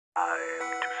I'm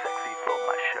too sexy for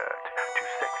my shirt, too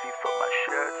sexy for my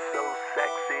shirt, so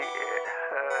sexy it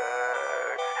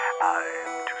hurts.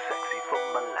 I'm too sexy for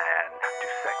Milan,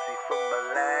 too sexy for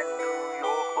Milan, New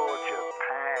York or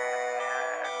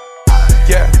Japan.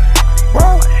 Yeah,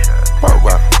 whoa.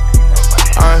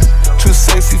 I'm too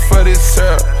sexy for this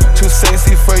syrup, too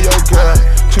sexy for your girl,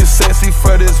 too sexy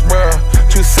for this world,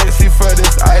 too sexy for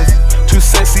this ice, too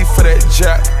sexy for that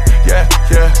jack. Yeah.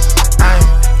 I'm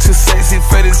too sexy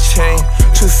for this chain,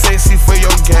 too sexy for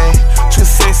your game, too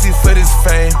sexy for this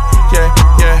fame. Yeah.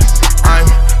 I'm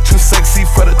too sexy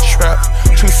for the trap,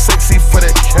 too sexy for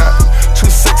that cap, too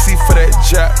sexy for that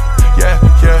jack. Yeah.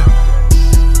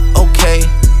 Okay,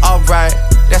 alright,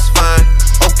 that's fine.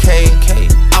 Okay,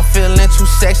 I'm feeling too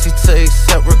sexy to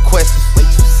accept requests. Way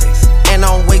too sexy. And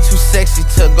I'm way too sexy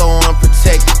to go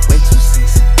unprotected. Way too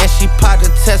sexy. And she popped a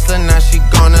Tesla, now she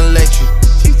gonna let you.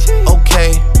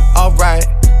 Okay, alright,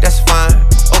 that's fine.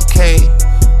 Okay,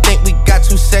 think we got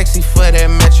too sexy for that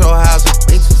metro housing.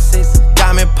 Way too sexy.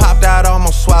 Diamond popped out,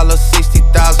 almost swallowed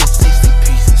 60,000. 60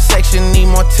 pieces. Section need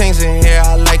more things in here,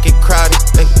 I like it crowded.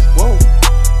 Hey, whoa.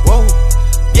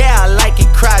 Yeah, I like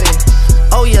it crowded.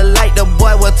 Oh, you like the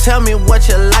boy? Well, tell me what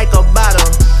you like about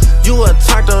him. You a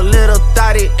turned a little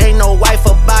thotty, ain't no wife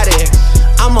about it.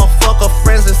 I'ma fuck her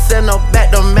friends and send her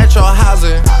back to metro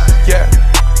housing. Yeah,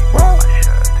 whoa.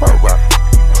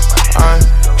 I'm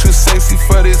too sexy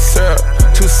for this syrup,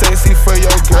 too sexy for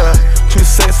your girl, too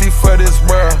sexy for this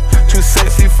world, too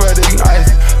sexy for this ice,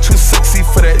 too sexy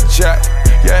for that jack.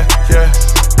 Yeah.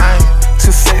 I'm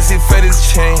too sexy for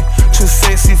this chain, too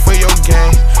sexy for your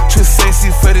game, too sexy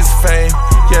for this fame.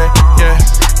 Yeah.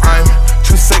 I'm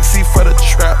too sexy for the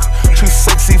trap, too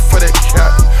sexy for that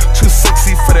cap, too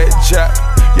sexy for that jack.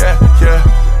 Yeah.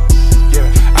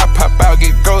 I pop out,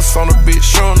 get ghosts on a bitch,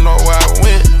 she don't know where I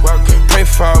went. Pray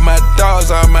for all my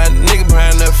dogs, all my niggas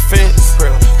behind the fence.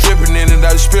 Dripping in it,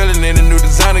 I spilling in a new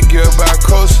designer gear by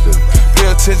coaster.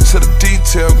 Pay attention to the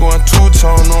detail, going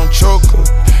two-tone on choker.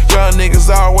 Young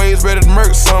niggas always ready to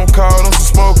murk, some call them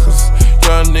some smokers.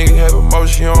 Young nigga have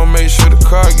emotion, you don't make sure the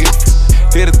car gets.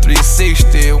 Did a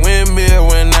 360,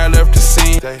 windmill when I left the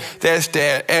scene. That's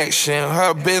that action,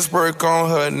 her best work on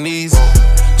her knees.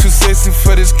 Too sexy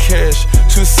for this cash,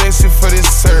 too sexy for this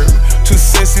serve, too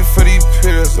sexy for these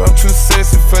pills, I'm too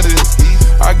sexy for this.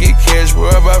 I get cash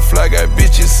wherever I fly, got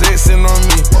bitches sexing on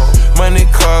me. Money,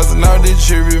 cars, and all the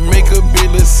jewelry make a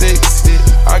bill of sexy.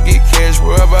 I get cash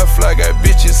wherever I fly, got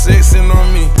bitches sexing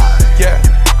on me. Yeah,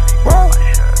 whoa.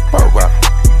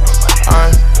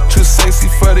 I'm too sexy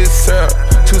for this syrup,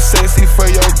 too sexy for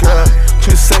your girl,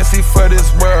 too sexy for this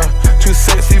world, too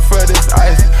sexy for this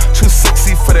ice, too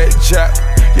sexy for that jack.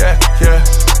 Yeah.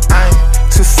 I'm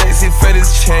too sexy for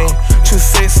this chain, too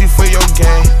sexy for your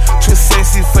game, too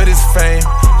sexy for this fame.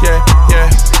 Yeah.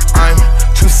 I'm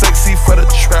too sexy for the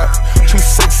trap, too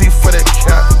sexy for that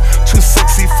cap, too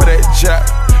sexy for that jack.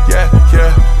 Yeah.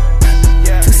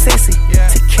 Too sexy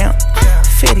to count,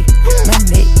 fetty, my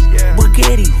neck,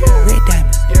 Bugatti, red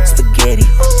diamonds, spaghetti.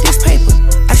 This paper,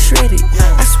 I shred it,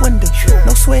 I swindle,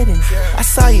 no sweating. I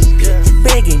saw you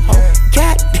begging,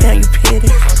 goddamn you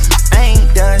petty. I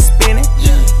ain't done spinning,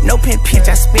 no pinch,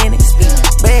 I spin it.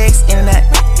 Bags in and out,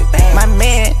 my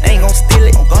man ain't gon' steal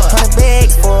it. 100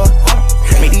 bags for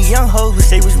made these young hoes wish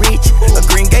they was rich. A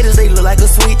green gators, they look like a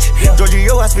switch. Georgia,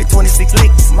 I spit 26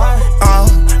 licks.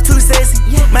 Too sexy,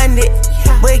 my neck,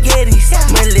 baguettes.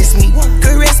 Molest me,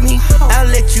 caress me, I'll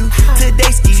let you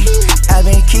today ski. I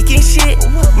been kicking shit,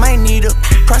 might need a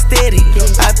prosthetic.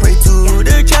 I pray to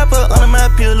the chopper under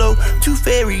my pillow, too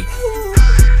fairy.